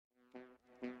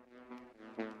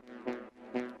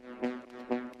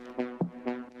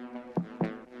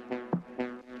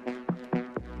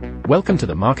Welcome to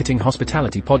the Marketing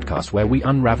Hospitality Podcast, where we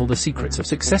unravel the secrets of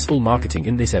successful marketing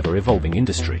in this ever-evolving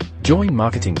industry. Join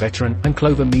marketing veteran and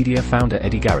Clover Media founder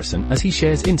Eddie Garrison as he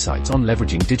shares insights on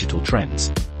leveraging digital trends,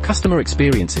 customer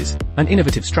experiences, and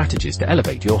innovative strategies to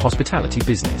elevate your hospitality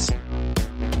business.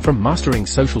 From mastering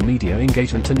social media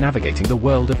engagement to navigating the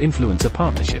world of influencer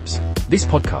partnerships, this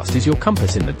podcast is your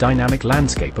compass in the dynamic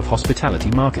landscape of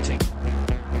hospitality marketing.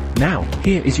 Now,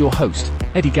 here is your host,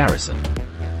 Eddie Garrison.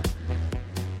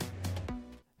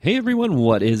 Hey everyone,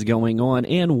 what is going on?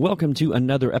 And welcome to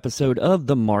another episode of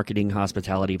the Marketing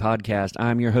Hospitality Podcast.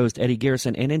 I'm your host, Eddie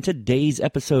Garrison, and in today's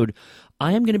episode,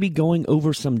 I am going to be going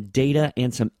over some data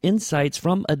and some insights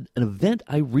from an event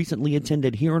I recently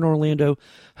attended here in Orlando,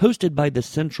 hosted by the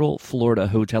Central Florida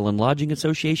Hotel and Lodging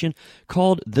Association,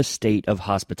 called the State of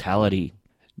Hospitality.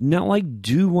 Now, I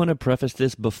do want to preface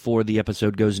this before the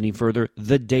episode goes any further.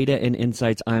 The data and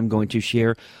insights I'm going to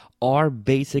share are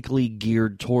basically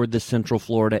geared toward the Central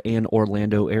Florida and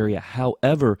Orlando area.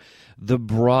 However, the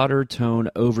broader tone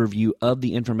overview of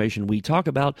the information we talk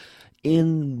about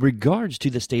in regards to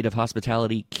the state of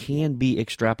hospitality can be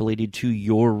extrapolated to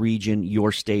your region,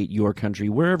 your state, your country,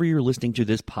 wherever you're listening to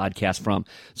this podcast from.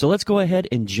 So let's go ahead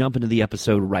and jump into the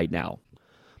episode right now.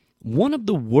 One of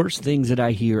the worst things that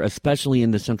I hear, especially in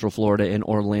the Central Florida and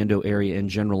Orlando area in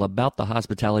general, about the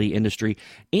hospitality industry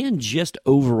and just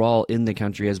overall in the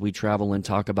country as we travel and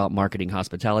talk about marketing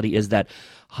hospitality, is that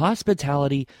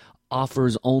hospitality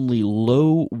offers only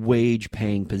low-wage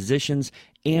paying positions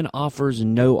and offers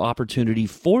no opportunity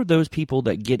for those people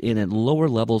that get in at lower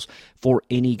levels for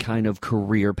any kind of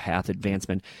career path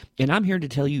advancement. And I'm here to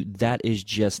tell you that is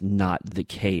just not the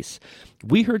case.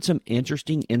 We heard some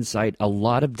interesting insight, a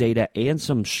lot of data, and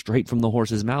some straight from the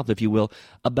horse's mouth, if you will,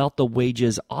 about the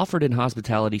wages offered in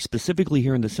hospitality, specifically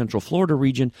here in the Central Florida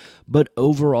region, but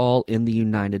overall in the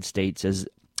United States as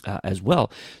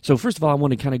well. So first of all, I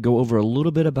want to kind of go over a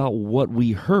little bit about what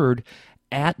we heard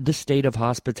at the State of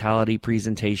Hospitality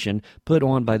presentation put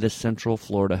on by the Central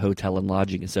Florida Hotel and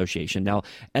Lodging Association. Now,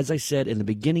 as I said in the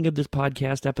beginning of this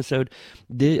podcast episode,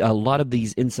 a lot of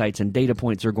these insights and data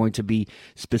points are going to be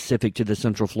specific to the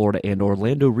Central Florida and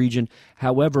Orlando region.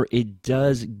 However, it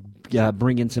does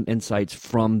bring in some insights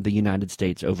from the United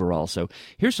States overall. So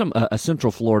here's a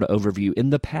Central Florida overview. In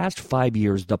the past 5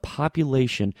 years, the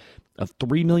population of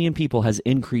 3 million people has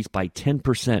increased by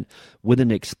 10%, with an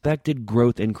expected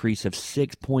growth increase of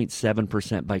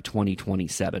 6.7% by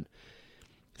 2027.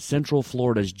 Central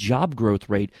Florida's job growth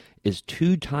rate is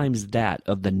 2 times that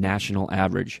of the national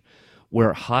average,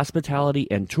 where hospitality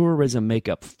and tourism make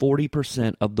up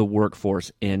 40% of the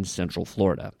workforce in Central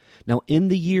Florida. Now, in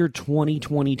the year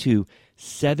 2022,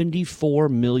 74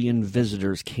 million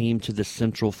visitors came to the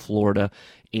Central Florida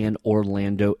and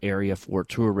Orlando area for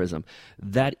tourism.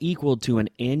 That equaled to an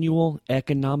annual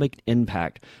economic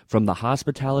impact from the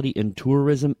hospitality and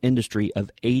tourism industry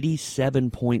of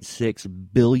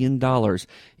 $87.6 billion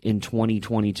in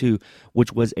 2022,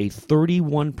 which was a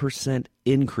 31%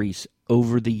 increase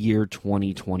over the year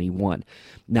 2021.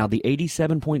 Now, the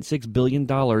 $87.6 billion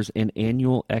in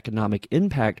annual economic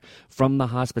impact from the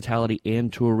hospitality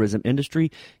and tourism industry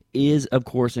is, of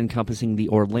course, encompassing the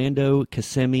Orlando,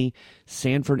 Kissimmee,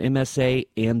 Sanford MSA,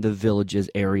 and the Villages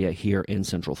area here in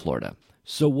Central Florida.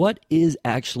 So what is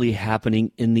actually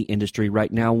happening in the industry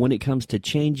right now when it comes to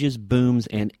changes, booms,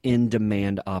 and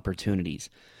in-demand opportunities?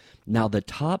 Now, the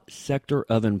top sector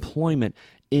of employment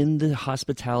in the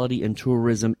hospitality and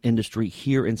tourism industry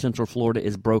here in Central Florida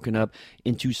is broken up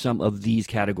into some of these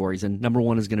categories. And number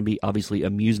one is going to be obviously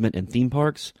amusement and theme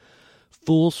parks,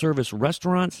 full-service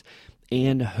restaurants,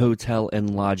 and hotel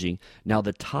and lodging. Now,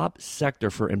 the top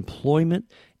sector for employment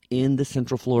in the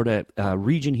Central Florida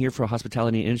region here for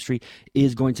hospitality industry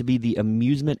is going to be the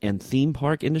amusement and theme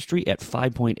park industry at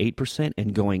 5.8%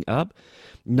 and going up.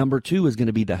 Number two is going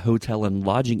to be the hotel and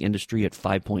lodging industry at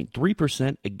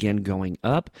 5.3%, again going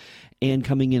up. And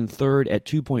coming in third at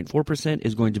 2.4%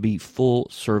 is going to be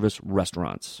full-service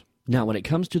restaurants. Now, when it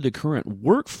comes to the current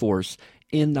workforce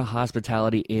in the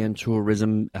hospitality and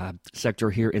tourism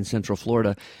sector here in Central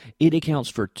Florida, it accounts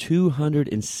for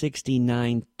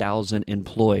 269,000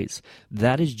 employees.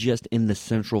 That is just in the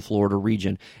Central Florida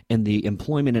region, and the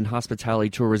employment and hospitality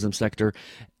tourism sector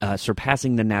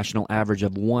surpassing the national average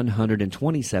of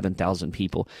 127,000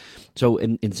 people. So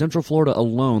in Central Florida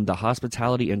alone, the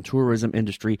hospitality and tourism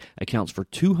industry accounts for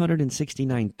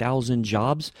 269,000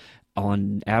 jobs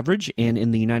on average, and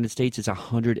in the United States, it's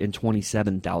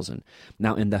 127,000.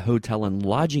 Now, in the hotel and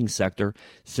lodging sector,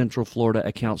 Central Florida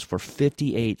accounts for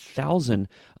 58,000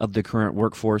 of the current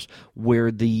workforce,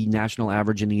 where the national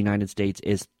average in the United States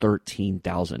is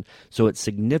 13,000. So it's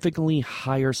significantly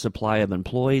higher supply of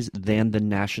employees than the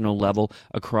national level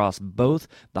across both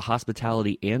the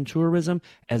hospitality and tourism,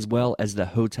 as well as the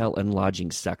hotel and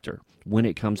lodging sector, when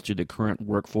it comes to the current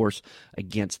workforce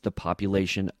against the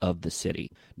population of the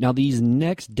city. Now, these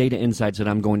next data insights that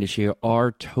I'm going to share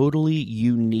are totally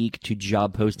unique to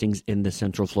job postings in the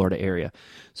Central Florida area.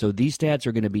 So these stats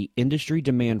are going to be industry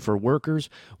demand for workers,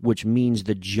 which means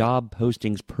the job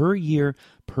postings per year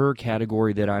per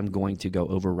category that I'm going to go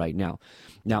over right now.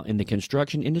 Now, in the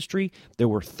construction industry, there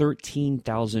were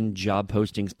 13,000 job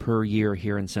postings per year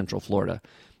here in Central Florida.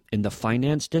 In the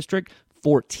finance district,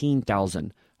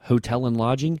 14,000. Hotel and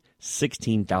lodging,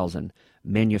 16,000.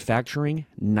 Manufacturing,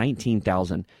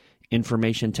 19,000.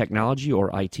 Information technology,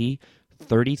 or IT,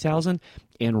 30,000.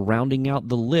 And rounding out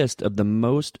the list of the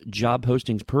most job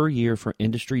postings per year for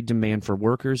industry demand for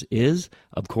workers is,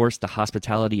 of course, the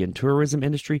hospitality and tourism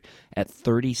industry at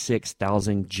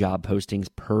 36,000 job postings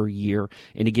per year.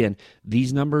 And again,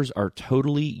 these numbers are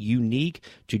totally unique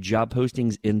to job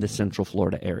postings in the Central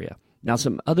Florida area. Now,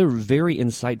 some other very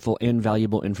insightful and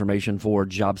valuable information for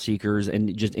job seekers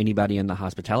and just anybody in the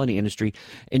hospitality industry.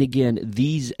 And again,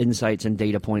 these insights and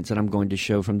data points that I'm going to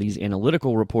show from these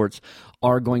analytical reports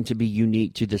are going to be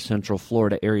unique to the Central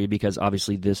Florida area, because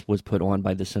obviously this was put on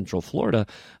by the Central Florida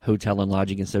Hotel and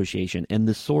Lodging Association, and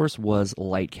the source was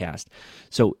Lightcast.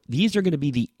 So these are going to be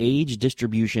the age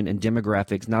distribution and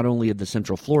demographics, not only of the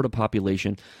Central Florida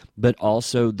population, but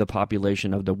also the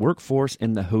population of the workforce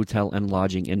in the hotel and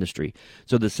lodging industry.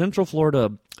 So the Central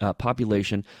Florida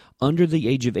population under the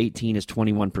age of 18 is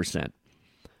 21%.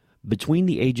 Between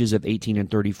the ages of 18 and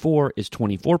 34 is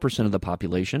 24% of the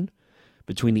population.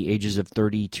 Between the ages of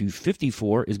 30 to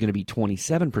 54 is going to be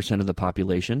 27% of the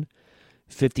population.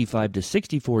 55 to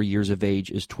 64 years of age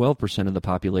is 12% of the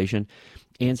population,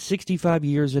 and 65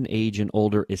 years in age and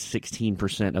older is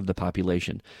 16% of the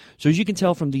population. So as you can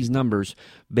tell from these numbers,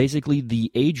 basically the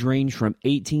age range from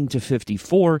 18 to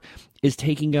 54 is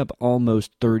taking up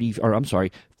almost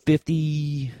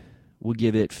 50, we'll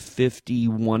give it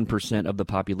 51% of the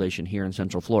population here in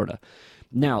Central Florida.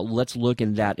 Now, let's look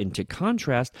in that into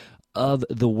contrast of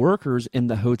the workers in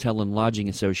the Hotel and Lodging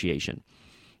Association.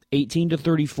 18 to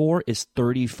 34 is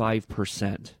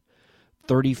 35%.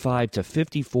 35 to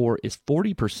 54 is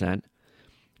 40%.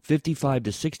 55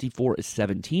 to 64 is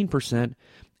 17%.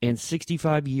 And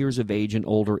 65 years of age and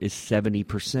older is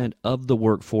 70% of the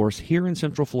workforce here in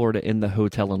Central Florida in the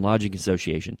Hotel and Lodging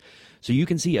Association. So you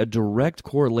can see a direct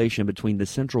correlation between the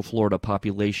Central Florida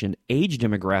population age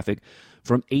demographic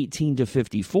from 18 to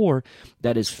 54,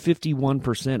 that is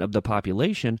 51% of the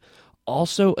population,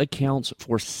 also accounts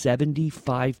for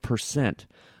 75%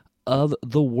 of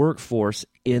the workforce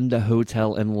in the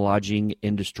hotel and lodging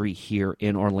industry here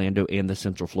in Orlando and the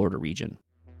Central Florida region.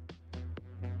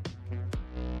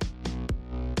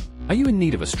 Are you in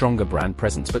need of a stronger brand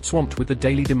presence but swamped with the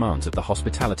daily demands of the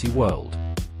hospitality world?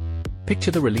 Picture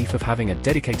the relief of having a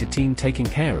dedicated team taking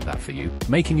care of that for you,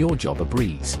 making your job a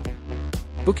breeze.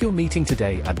 Book your meeting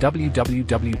today at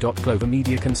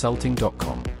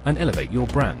www.clovermediaconsulting.com and elevate your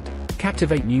brand,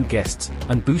 captivate new guests,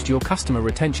 and boost your customer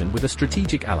retention with a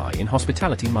strategic ally in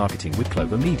hospitality marketing with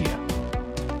Clover Media.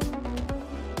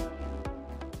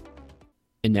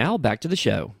 And now back to the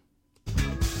show.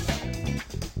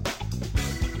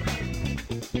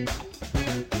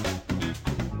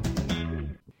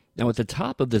 Now, at the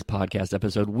top of this podcast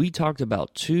episode, we talked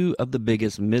about two of the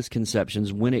biggest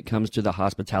misconceptions when it comes to the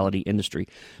hospitality industry,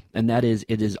 and that is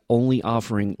it is only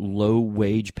offering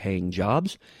low-wage paying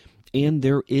jobs, and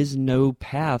there is no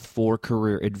path for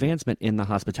career advancement in the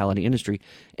hospitality industry,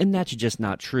 and that's just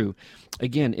not true.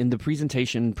 Again, in the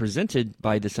presentation presented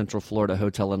by the Central Florida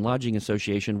Hotel and Lodging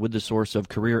Association with the source of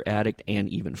Career Addict and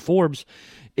even Forbes,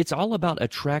 it's all about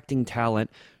attracting talent,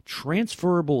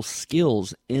 transferable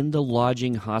skills in the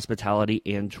lodging, hospitality,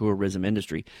 and tourism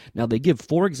industry. Now, they give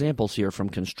 4 examples here from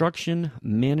construction,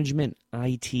 management,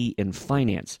 IT, and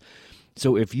finance.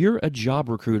 So if you're a job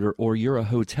recruiter or you're a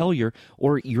hotelier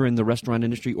or you're in the restaurant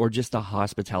industry or just the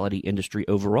hospitality industry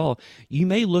overall, you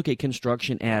may look at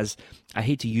construction as, I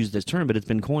hate to use this term, but it's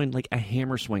been coined like a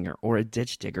hammer swinger or a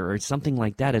ditch digger or something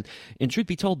like that. And truth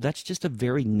be told, that's just a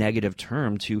very negative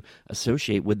term to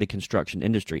associate with the construction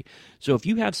industry. So if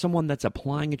you have someone that's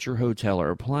applying at your hotel or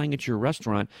applying at your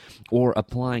restaurant or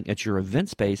applying at your event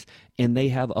space and they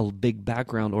have a big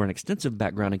background or an extensive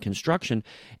background in construction,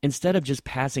 instead of just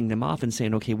passing them off off and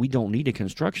saying, okay, we don't need a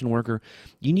construction worker.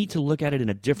 You need to look at it in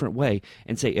a different way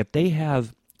and say, if they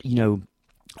have,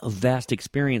 a vast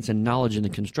experience and knowledge in the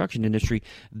construction industry,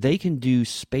 they can do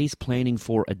space planning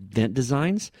for event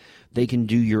designs. They can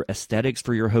do your aesthetics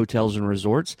for your hotels and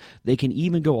resorts. They can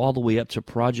even go all the way up to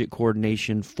project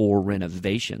coordination for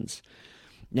renovations.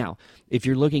 Now, if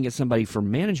you're looking at somebody for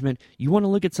management, you want to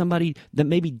look at somebody that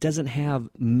maybe doesn't have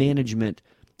management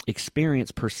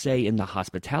experience per se in the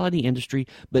hospitality industry,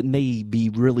 but may be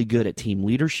really good at team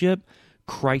leadership,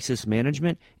 crisis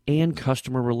management, and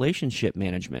customer relationship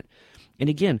management. And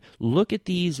again, look at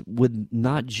these with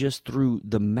not just through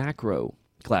the macro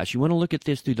glass. You want to look at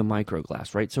this through the micro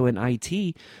glass, right? So in IT,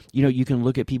 you can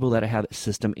look at people that have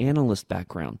system analyst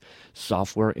background,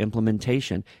 software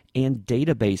implementation, and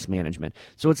database management.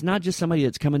 So it's not just somebody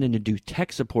that's coming in to do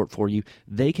tech support for you.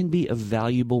 They can be a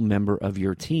valuable member of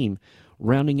your team.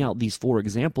 Rounding out these 4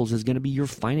 examples is going to be your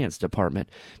finance department.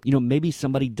 Maybe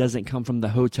somebody doesn't come from the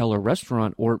hotel or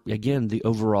restaurant or, again, the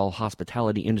overall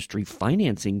hospitality industry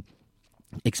financing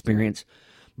experience,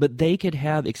 but they could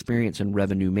have experience in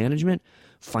revenue management,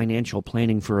 financial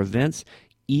planning for events,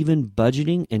 even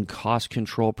budgeting and cost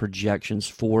control projections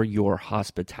for your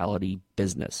hospitality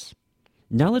business.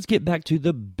 Now let's get back to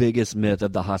the biggest myth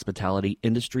of the hospitality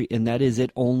industry, and that is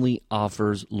it only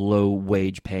offers low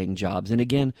wage paying jobs. And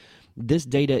again, this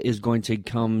data is going to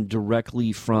come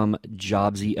directly from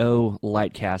Jobs.io,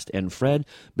 Lightcast, and Fred,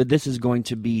 but this is going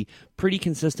to be pretty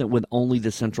consistent with only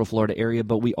the Central Florida area,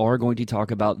 but we are going to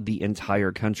talk about the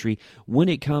entire country when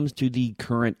it comes to the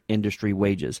current industry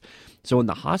wages. So in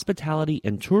the hospitality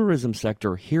and tourism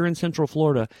sector here in Central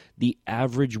Florida, the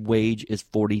average wage is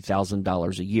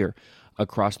 $40,000 a year.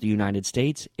 Across the United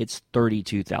States, it's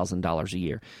 $32,000 a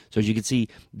year. So as you can see,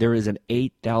 there is an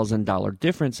 $8,000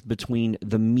 difference between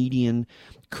the median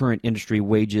current industry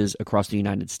wages across the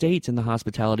United States in the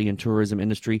hospitality and tourism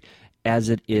industry as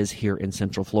it is here in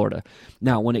Central Florida.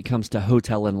 Now, when it comes to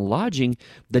hotel and lodging,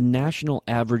 the national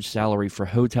average salary for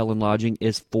hotel and lodging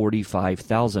is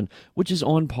 $45,000, which is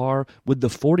on par with the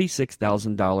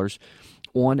 $46,000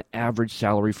 on average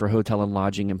salary for hotel and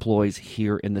lodging employees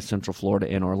here in the Central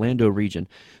Florida and Orlando region.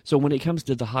 So when it comes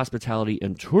to the hospitality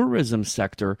and tourism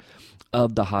sector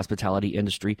of the hospitality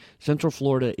industry, Central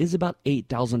Florida is about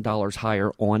 $8,000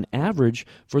 higher on average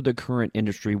for the current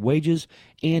industry wages.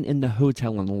 And in the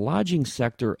hotel and lodging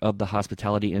sector of the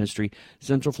hospitality industry,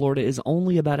 Central Florida is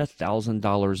only about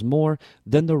 $1,000 more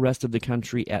than the rest of the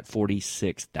country at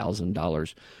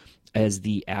 $46,000. As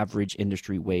the average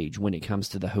industry wage when it comes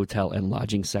to the hotel and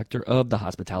lodging sector of the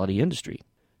hospitality industry.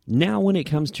 Now, when it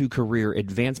comes to career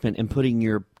advancement and putting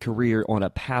your career on a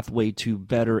pathway to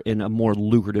better and a more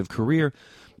lucrative career,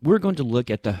 we're going to look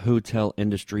at the hotel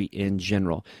industry in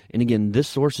general. And again, this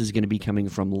source is going to be coming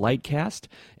from Lightcast,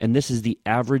 and this is the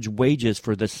average wages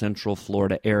for the Central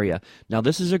Florida area. Now,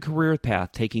 this is a career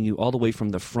path taking you all the way from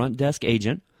the front desk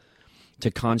agent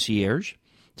to concierge,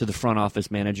 to the front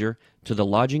office manager, to the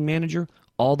lodging manager,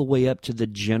 all the way up to the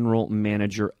general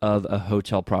manager of a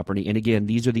hotel property. And again,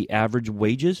 these are the average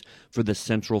wages for the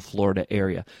Central Florida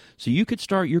area. So you could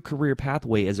start your career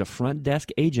pathway as a front desk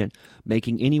agent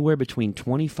making anywhere between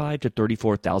 $25,000 to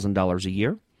 $34,000 a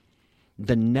year.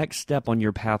 The next step on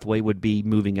your pathway would be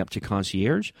moving up to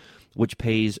concierge, which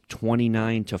pays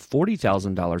 $29,000 to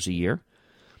 $40,000 a year.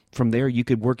 From there, you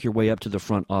could work your way up to the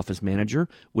front office manager,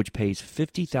 which pays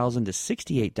 $50,000 to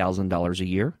 $68,000 a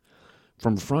year.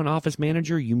 From front office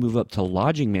manager, you move up to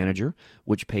lodging manager,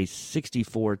 which pays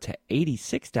 $64,000 to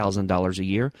 $86,000 a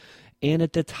year. And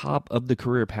at the top of the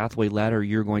career pathway ladder,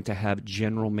 you're going to have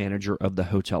general manager of the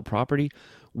hotel property,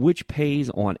 which pays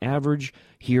on average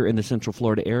here in the Central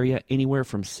Florida area anywhere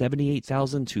from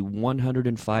 $78,000 to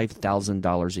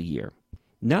 $105,000 a year.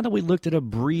 Now that we looked at a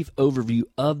brief overview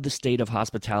of the state of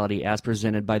hospitality as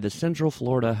presented by the Central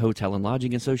Florida Hotel and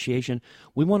Lodging Association,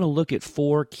 we want to look at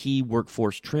 4 key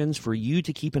workforce trends for you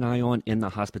to keep an eye on in the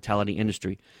hospitality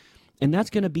industry. And that's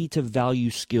going to be to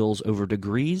value skills over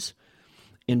degrees,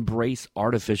 embrace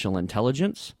artificial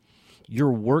intelligence,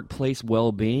 your workplace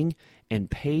well-being, and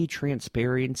pay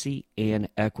transparency and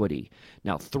equity.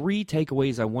 Now, 3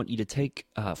 takeaways I want you to take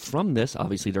from this,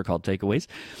 obviously they're called takeaways,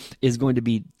 is going to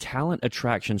be talent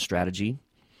attraction strategy,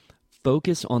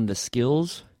 focus on the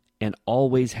skills, and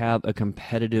always have a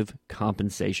competitive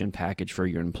compensation package for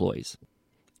your employees.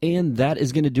 And that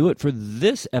is going to do it for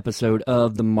this episode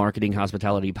of the Marketing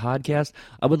Hospitality Podcast.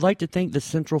 I would like to thank the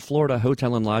Central Florida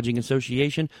Hotel and Lodging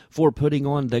Association for putting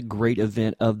on the great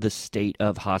event of the State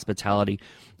of Hospitality.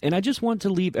 And I just want to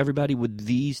leave everybody with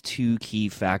these two key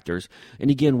factors. And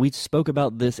again, we spoke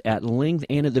about this at length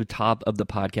and at the top of the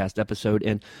podcast episode.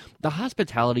 And the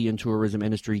hospitality and tourism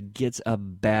industry gets a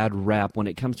bad rap when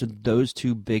it comes to those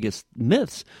two biggest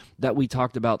myths that we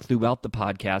talked about throughout the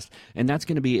podcast. And that's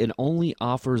going to be it only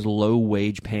offers low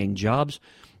wage paying jobs,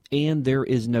 and there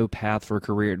is no path for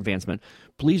career advancement.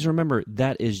 Please remember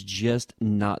that is just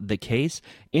not the case.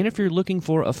 And if you're looking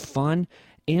for a fun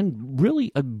and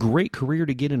really a great career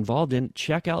to get involved in,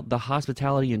 check out the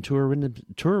hospitality and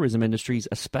tourism industries,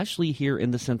 especially here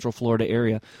in the Central Florida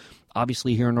area.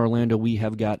 Obviously, here in Orlando, we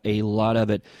have got a lot of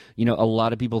it. You know, a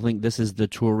lot of people think this is the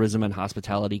tourism and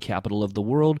hospitality capital of the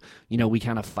world. You know, we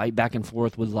kind of fight back and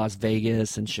forth with Las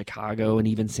Vegas and Chicago and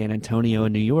even San Antonio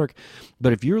and New York.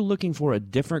 But if you're looking for a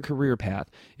different career path,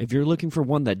 if you're looking for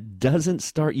one that doesn't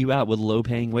start you out with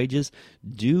low-paying wages,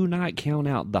 do not count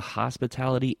out the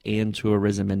hospitality and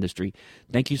tourism industry.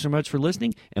 Thank you so much for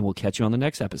listening, and we'll catch you on the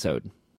next episode.